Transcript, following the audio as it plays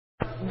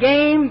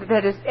game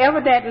that has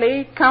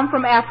evidently come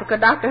from Africa.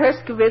 Dr.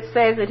 Herskovitz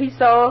says that he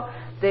saw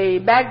the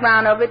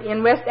background of it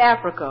in West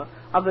Africa,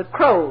 of the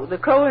crow. The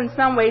crow in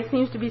some ways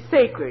seems to be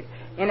sacred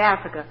in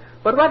Africa.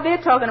 But what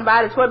they're talking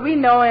about is what we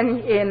know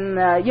in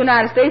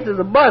United States as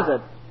a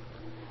buzzard.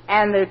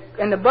 And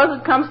the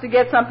buzzard comes to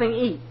get something to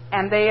eat,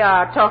 and they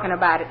are talking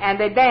about it, and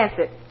they dance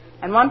it.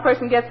 And one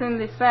person gets in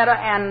the center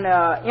and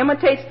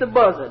imitates the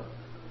buzzard.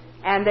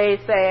 And they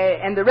say,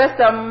 and the rest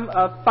of them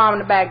form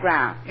the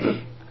background.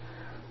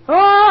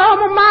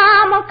 Oh,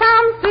 mama,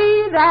 come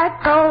see that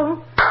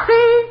crow,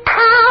 see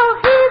how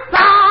he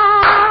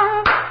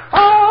flies.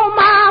 Oh,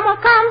 mama,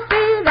 come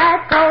see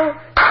that crow,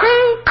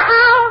 see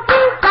how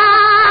he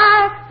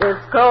flies.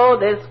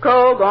 This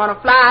crow, gonna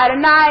fly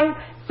tonight.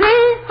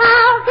 See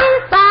how he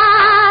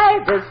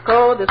flies. This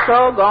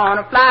crow,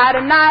 gonna fly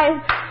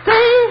tonight.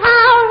 See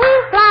how he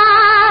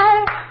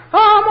flies.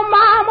 Oh,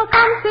 mama,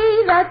 come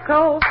see that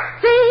crow,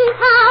 see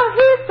how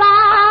he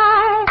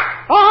flies.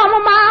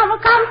 Oh, mama,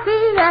 come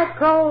see that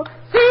crow,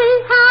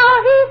 see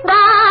how he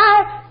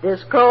flies.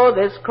 This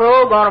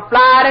crow, gonna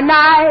fly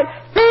tonight.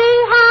 See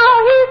how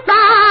he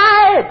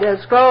flies.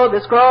 This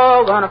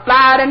crow, gonna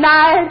fly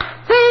tonight.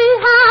 See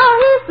how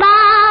he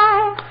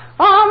flies.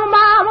 Oh,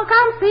 mama,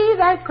 come see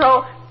that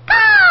crow.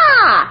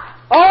 Ah!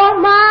 Oh,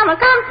 mama,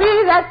 come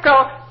see that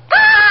crow.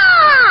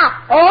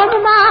 Ah!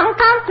 Oh, mama,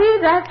 come see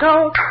that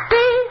crow.